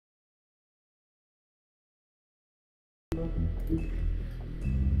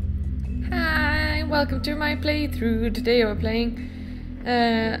welcome to my playthrough. Today we're playing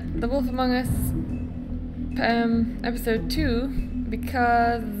The Wolf Among Us episode 2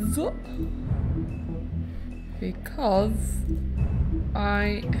 because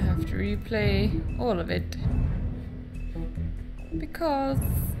I have to replay all of it because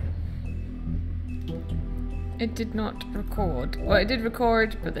it did not record. Well, it did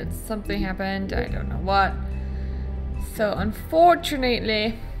record, but then something happened. I don't know what. So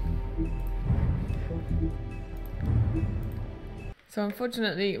unfortunately,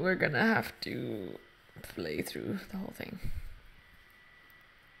 we're gonna have to play through the whole thing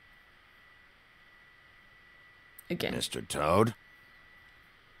again. Mr. Toad?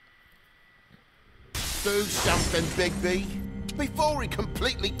 Do something, Bigby, before he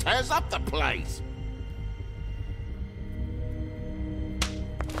completely tears up the place.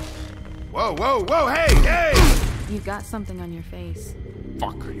 Whoa, whoa, whoa, hey, hey! You've got something on your face.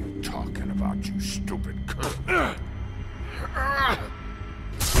 Fuck are you talking about, you stupid cunt?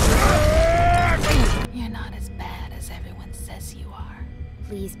 You're not as bad as everyone says you are.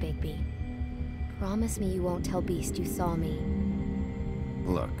 Please, Bigby. Promise me you won't tell Beast you saw me.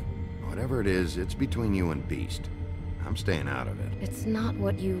 Look, whatever it is, it's between you and Beast. I'm staying out of it. It's not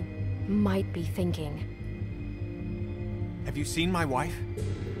what you might be thinking. Have you seen my wife?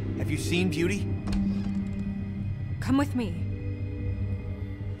 Have you seen Beauty? Come with me.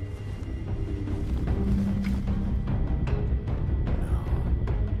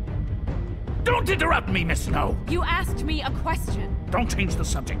 Don't interrupt me, Miss Snow! You asked me a question. Don't change the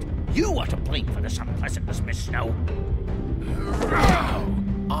subject. You are to blame for this unpleasantness, Miss Snow.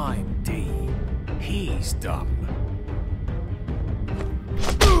 I'm D. He's dumb.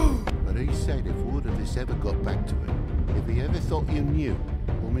 But he said if word of this ever got back to him, if he ever thought you knew,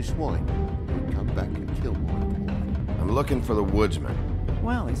 or Miss Wine, he'd come back and kill my boy. I'm looking for the woodsman.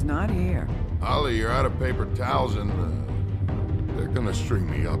 Well, he's not here. Ollie, you're out of paper towels and they're gonna string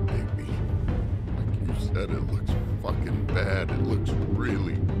me up, Bigby. Like you said, it looks fucking bad. It looks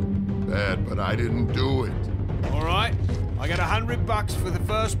really bad, but I didn't do it. Alright, I got $100 for the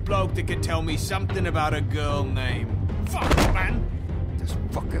first bloke that can tell me something about a girl name. Fuck, man! This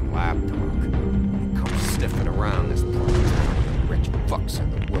fucking lapdog. He comes sniffing around this place. Rich fucks in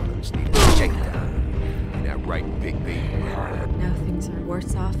the woods need a shakedown. Ain't that right, Bigby? Now things are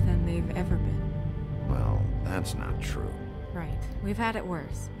worse off than they've ever been. Well, that's not true. Right. We've had it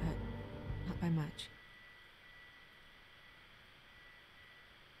worse, but not by much.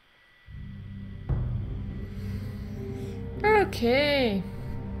 Okay,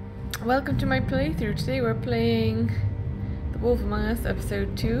 welcome to my playthrough. Today we're playing The Wolf Among Us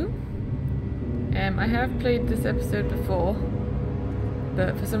episode 2. I have played this episode before,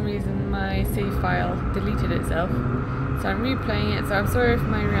 but for some reason my save file deleted itself, so I'm replaying it. So I'm sorry if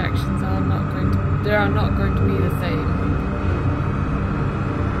my reactions are not going to be the same,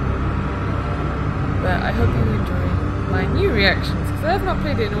 but I hope you enjoy my new reactions because I have not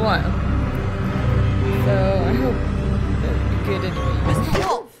played it in a while. So I hope it'll be good anyway. Mr.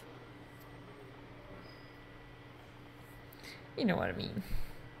 Wolf! You know what I mean.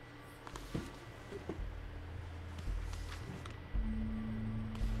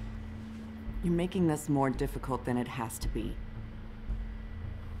 You're making this more difficult than it has to be.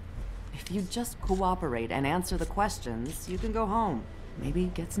 If you just cooperate and answer the questions, you can go home.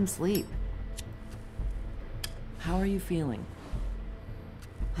 Maybe get some sleep. How are you feeling?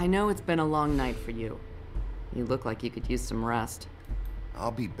 I know it's been a long night for you. You look like you could use some rest.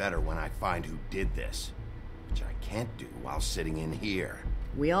 I'll be better when I find who did this, which I can't do while sitting in here.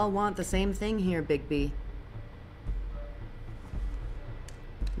 We all want the same thing here, Bigby.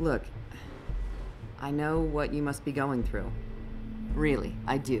 Look, I know what you must be going through. Really,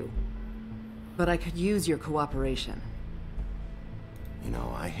 I do. But I could use your cooperation. You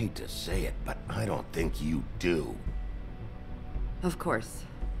know, I hate to say it, but I don't think you do. Of course.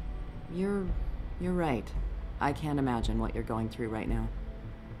 You're right. I can't imagine what you're going through right now.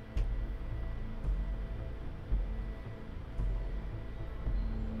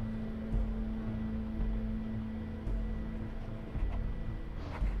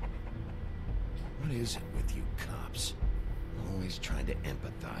 What is it with you cops? Always trying to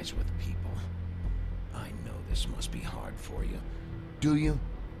empathize with people. I know this must be hard for you. Do you?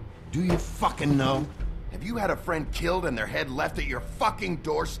 Do you fucking know? Have you had a friend killed and their head left at your fucking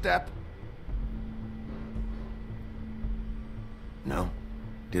doorstep? No?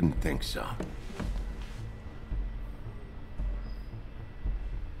 Didn't think so.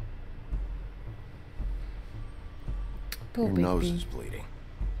 Poor Your nose Bigby. is bleeding.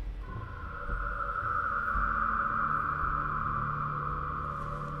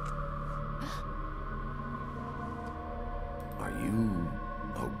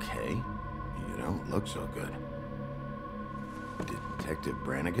 look so good. Detective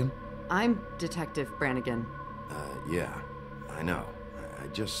Brannigan? I'm Detective Brannigan. Yeah, I know. I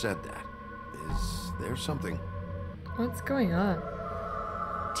just said that. Is there something? What's going on?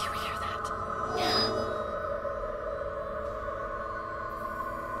 Do you hear that?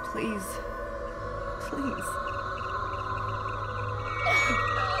 Please. Please.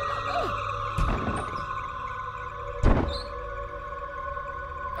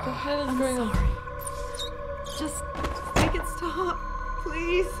 What the hell is going on? Just make it stop,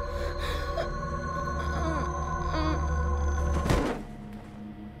 please.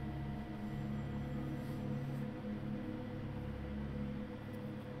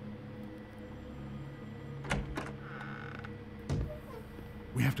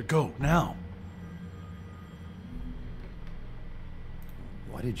 We have to go, now.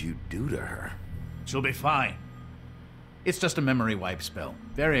 What did you do to her? She'll be fine. It's just a memory wipe spell.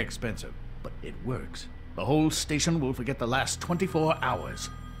 Very expensive, but it works. The whole station will forget the last 24 hours,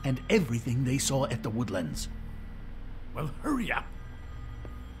 and everything they saw at the Woodlands. Well, hurry up.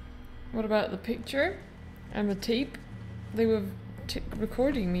 What about the picture and the tape? They were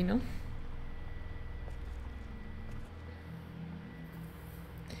recording me, no?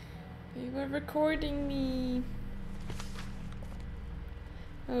 They were recording me.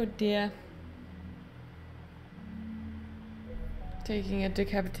 Oh dear. Taking a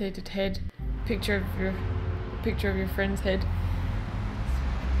decapitated head, picture of your friend's head.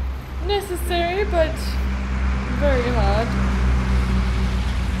 Necessary, but very hard.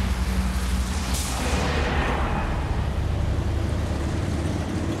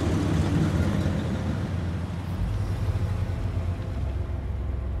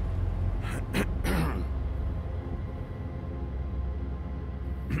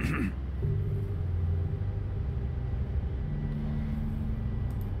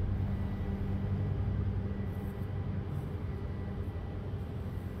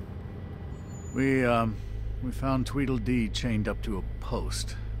 We found Tweedledee chained up to a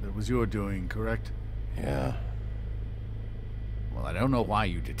post. That was your doing, correct? Yeah. Well, I don't know why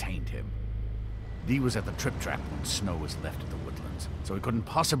you detained him. Dee was at the Trip Trap when Snow was left at the Woodlands, so he couldn't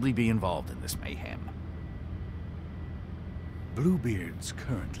possibly be involved in this mayhem. Bluebeard's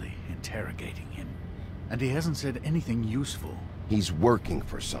currently interrogating him, and he hasn't said anything useful. He's working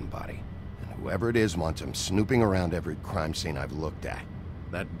for somebody, and whoever it is wants him snooping around every crime scene I've looked at.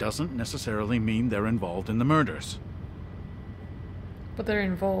 That doesn't necessarily mean they're involved in the murders. But they're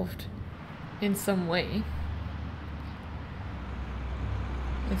involved in some way.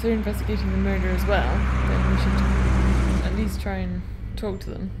 If they're investigating the murder as well, then we should at least try and talk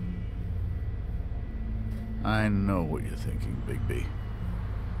to them. I know what you're thinking, Bigby.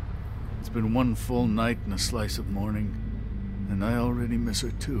 It's been one full night and a slice of morning, and I already miss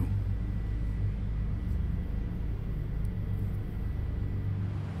her too.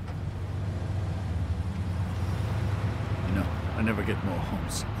 I never get more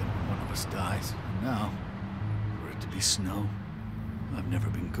homesick than when one of us dies. And now, for it to be Snow, I've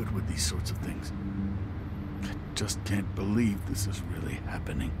never been good with these sorts of things. I just can't believe this is really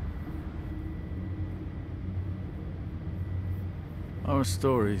happening. Our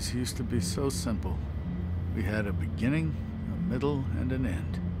stories used to be so simple. We had a beginning, a middle, and an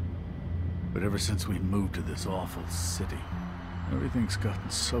end. But ever since we moved to this awful city, everything's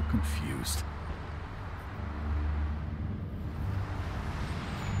gotten so confused.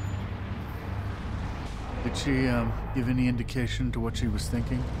 Did she, give any indication to what she was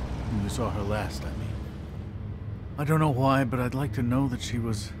thinking? When you saw her last, I mean. I don't know why, but I'd like to know that she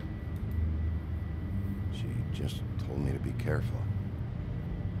was... She just told me to be careful.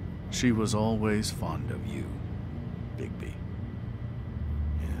 She was always fond of you, Bigby.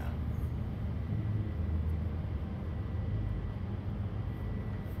 Yeah.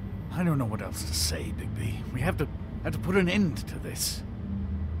 I don't know what else to say, Bigby. We have to put an end to this.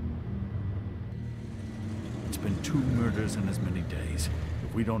 It's been 2 murders in as many days.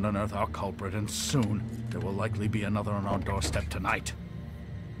 If we don't unearth our culprit, and soon, there will likely be another on our doorstep tonight.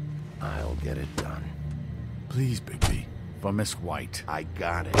 I'll get it done. Please, Bigby. For Miss White. I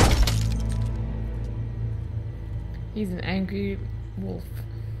got it. He's an angry wolf.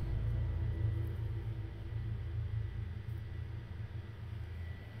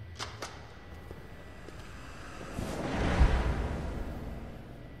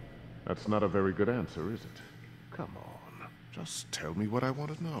 That's not a very good answer, is it? Come on. Just tell me what I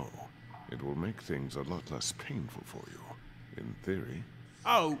want to know. It will make things a lot less painful for you. In theory.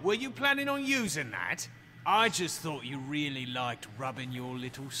 Oh, were you planning on using that? I just thought you really liked rubbing your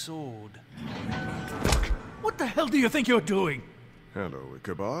little sword. What the hell do you think you're doing? Hello,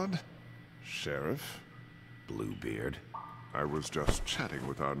 Ichabod. Sheriff? Bluebeard. I was just chatting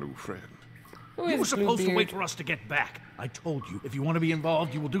with our new friend. Who You is were supposed to Bluebeard? wait for us to get back. I told you, if you want to be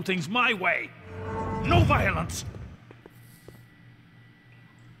involved, you will do things my way. No violence!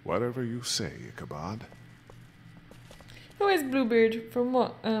 Whatever you say, Ichabod. Who is Bluebeard? From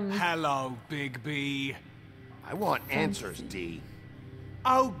what? Hello, Bigby. I want answers, D.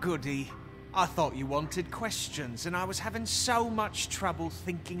 Oh, goody. I thought you wanted questions, and I was having so much trouble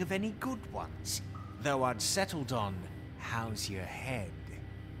thinking of any good ones. Though I'd settled on, how's your head?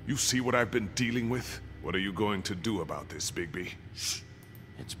 You see what I've been dealing with? What are you going to do about this, Bigby? Shh.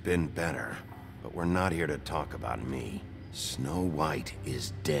 It's been better, but we're not here to talk about me. Snow White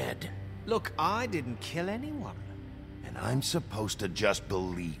is dead. Look, I didn't kill anyone. And I'm supposed to just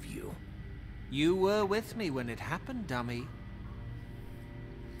believe you. You were with me when it happened, dummy.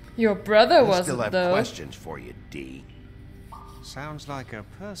 Your brother I wasn't, still have though. questions for you, D. Sounds like a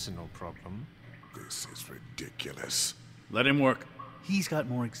personal problem. This is ridiculous. Let him work. He's got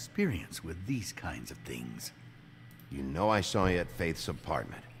more experience with these kinds of things. You know I saw you at Faith's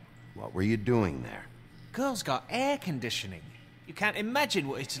apartment. What were you doing there? Girl's got air conditioning. You can't imagine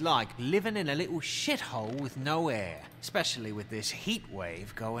what it's like living in a little shithole with no air. Especially with this heat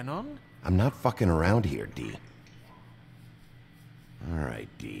wave going on. I'm not fucking around here, D. All right,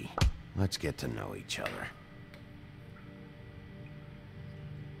 D. Let's get to know each other.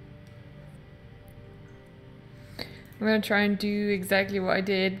 I'm gonna try and do exactly what I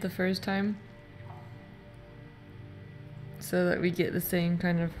did the first time. So that we get the same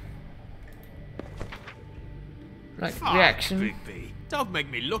kind of like Fuck, reaction. Bigby. Don't make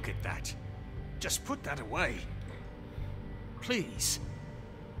me look at that. Just put that away. Please.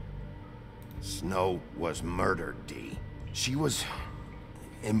 Snow was murdered, D. She was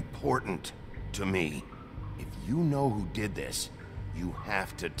important to me. If you know who did this, you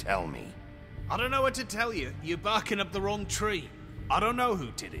have to tell me. I don't know what to tell you. You're barking up the wrong tree. I don't know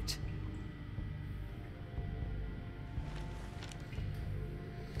who did it.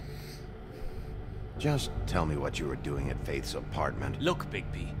 Just tell me what you were doing at Faith's apartment. Look,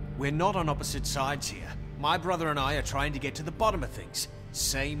 Bigby, we're not on opposite sides here. My brother and I are trying to get to the bottom of things.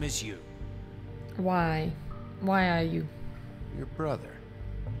 Same as you. Why? Why are you? Your brother.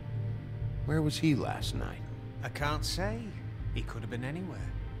 Where was he last night? I can't say. He could have been anywhere.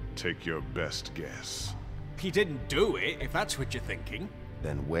 Take your best guess. He didn't do it, if that's what you're thinking.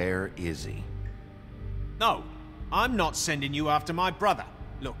 Then where is he? No, I'm not sending you after my brother.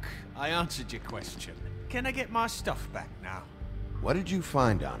 Look, I answered your question. Can I get my stuff back now? What did you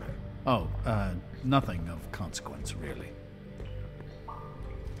find on him? Oh, nothing of consequence, really.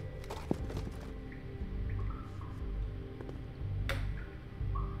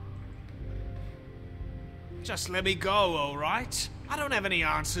 Just let me go, all right? I don't have any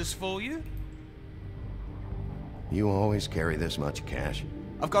answers for you. You always carry this much cash?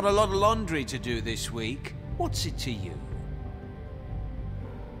 I've got a lot of laundry to do this week. What's it to you?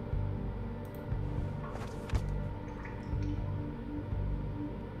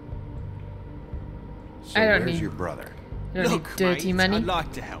 So I don't where's need- your brother? You don't Look, need dirty mate, money. I'd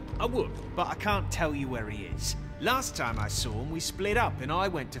like to help. I would, but I can't tell you where he is. Last time I saw him, we split up and I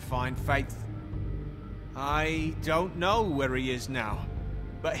went to find Faith. I don't know where he is now.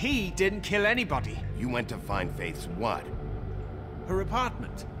 But he didn't kill anybody. You went to find Faith's what? Her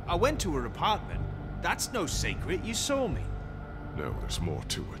apartment. I went to her apartment. That's no secret. You saw me. No, there's more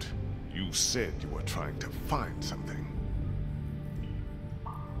to it. You said you were trying to find something.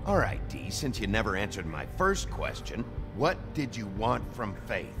 All right, D, since you never answered my first question, what did you want from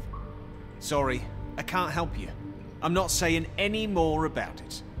Faith? Sorry, I can't help you. I'm not saying any more about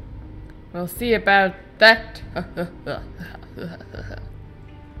it. We'll see about that.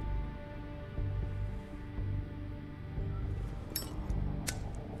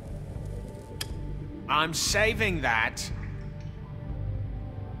 I'm saving that.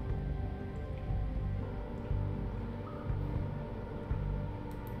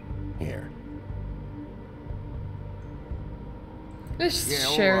 Here. Let's Yeah,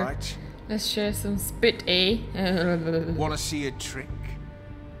 share. all right. Let's share some spit, eh? Want to see a trick?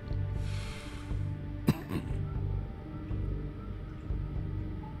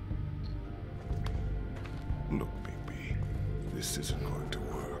 Look, Bigby, this isn't going to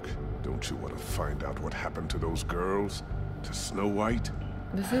work. Don't you want to find out what happened to those girls? To Snow White?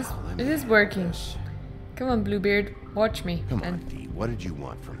 This is working. Come on, Bluebeard, watch me, Come on, D, what did you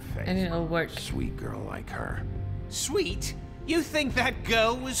want from Faith? and it'll work. Sweet girl like her. Sweet? You think that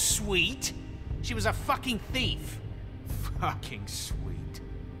girl was sweet? She was a fucking thief. Fucking sweet.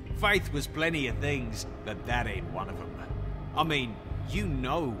 Faith was plenty of things, but that ain't one of them. I mean, You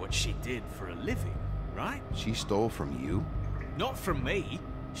know what she did for a living, right? She stole from you? Not from me.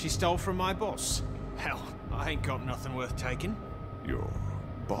 She stole from my boss. Hell, I ain't got nothing worth taking. Your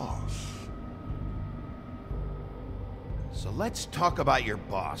boss? So let's talk about your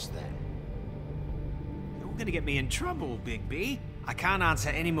boss, then. You're gonna get me in trouble, Big B. I can't answer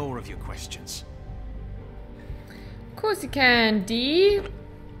any more of your questions. Of course you can, D. Of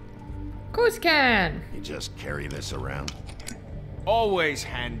course you can. You just carry this around. Always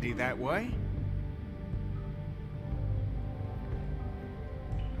handy that way.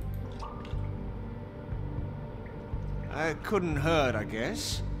 Couldn't hurt, I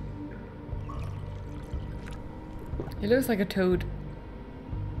guess. He looks like a toad.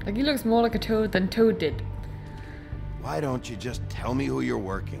 Like, he looks more like a toad than Toad did. Why don't you just tell me who you're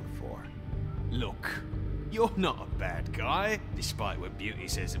working for? Look, you're not a bad guy, despite what Beauty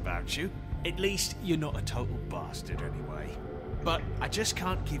says about you. At least, you're not a total bastard anyway. But I just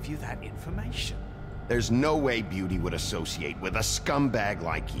can't give you that information. There's no way Beauty would associate with a scumbag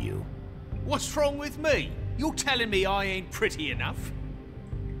like you. What's wrong with me? You're telling me I ain't pretty enough?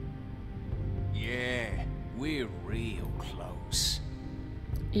 Yeah, we're real close.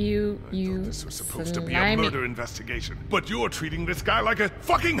 You This was supposed to be a slimy. murder investigation, but you're treating this guy like a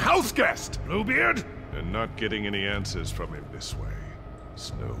fucking house guest, Bluebeard! And not getting any answers from him this way.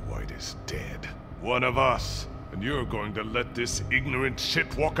 Snow White is dead. One of us. And you're going to let this ignorant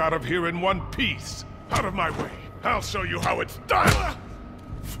shit walk out of here in one piece. Out of my way. I'll show you how it's done!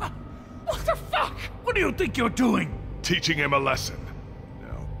 What the fuck? What do you think you're doing? Teaching him a lesson.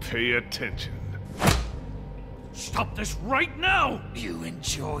 Now pay attention. Stop this right now! You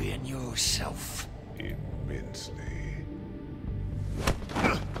enjoying yourself? Immensely.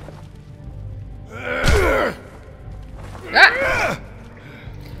 Ah!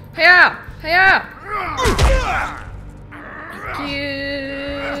 Hiya! Hiya!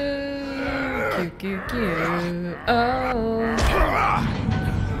 Cute. Cute. Oh.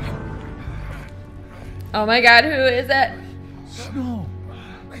 Oh my god, who is it? Snow.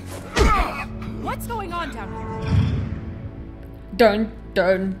 What's going on down here? Dun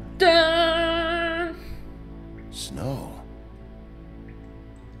dun dun! Snow.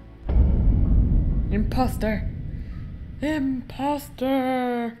 Imposter.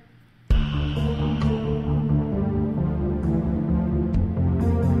 Imposter.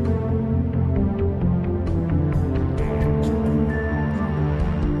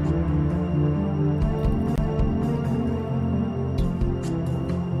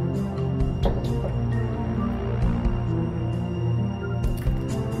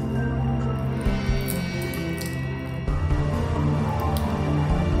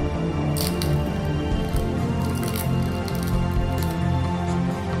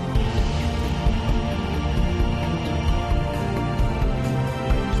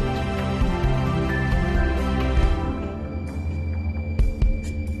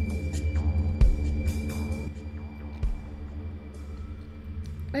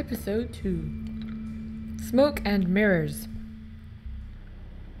 Episode 2. Smoke and Mirrors.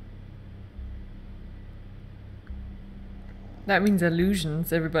 That means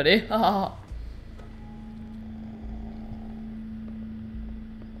illusions, everybody. What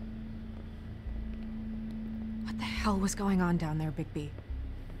the hell was going on down there, Bigby?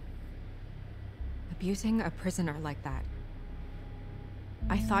 Abusing a prisoner like that.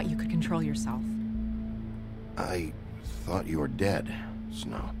 I thought you could control yourself. I thought you were dead,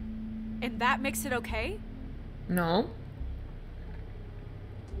 Snow. And that makes it okay? No.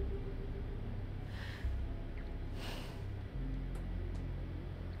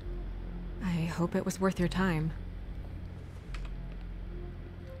 I hope it was worth your time.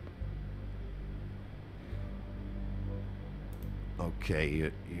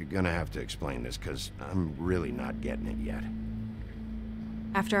 Okay, you're gonna have to explain this, because I'm really not getting it yet.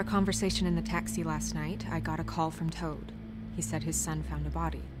 After a conversation in the taxi last night, I got a call from Toad. He said his son found a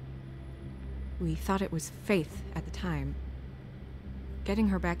body. We thought it was Faith at the time. Getting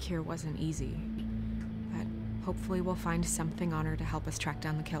her back here wasn't easy, but hopefully we'll find something on her to help us track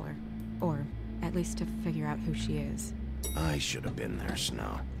down the killer. Or at least to figure out who she is. I should have been there,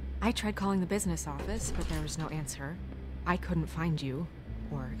 Snow. I tried calling the business office, but there was no answer. I couldn't find you,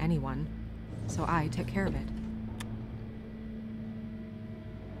 or anyone, so I took care of it.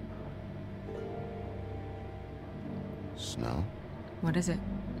 Snow? What is it?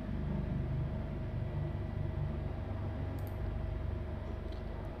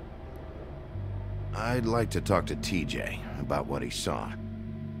 I'd like to talk to TJ about what he saw.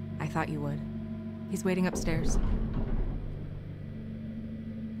 I thought you would. He's waiting upstairs.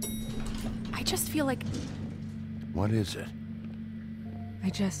 I just feel like... What is it? I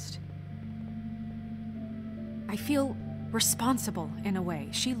feel responsible in a way.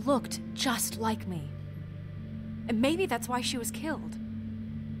 She looked just like me. And maybe that's why she was killed.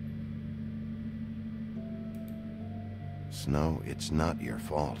 Snow, it's not your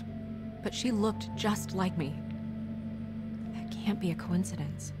fault. But she looked just like me. That can't be a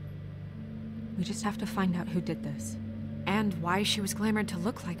coincidence. We just have to find out who did this. And why she was glamored to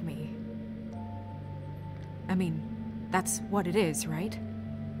look like me. I mean, that's what it is, right?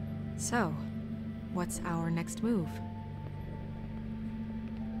 So, what's our next move?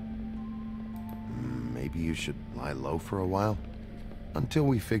 Maybe you should lie low for a while? Until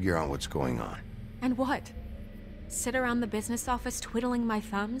we figure out what's going on. And what? Sit around the business office twiddling my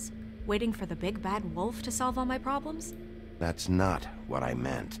thumbs, waiting for the big bad wolf to solve all my problems? That's not what I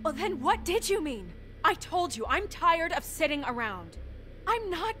meant. Well, then what did you mean? I told you, I'm tired of sitting around. I'm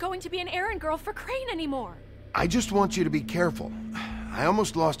not going to be an errand girl for Crane anymore. I just want you to be careful. I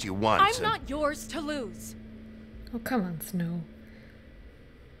almost lost you once. I'm not yours to lose. Oh, come on, Snow.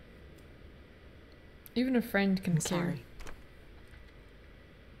 Even a friend can care. Sorry.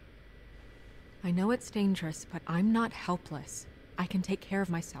 I know it's dangerous, but I'm not helpless. I can take care of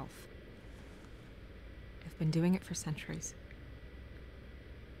myself. I've been doing it for centuries.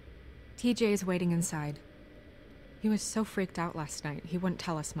 TJ is waiting inside. He was so freaked out last night, he wouldn't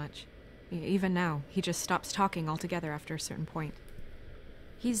tell us much. Even now, he just stops talking altogether after a certain point.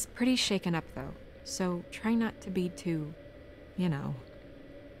 He's pretty shaken up, though, so try not to be too, you know.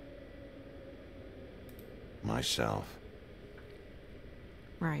 Myself.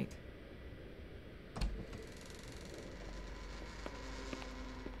 Right.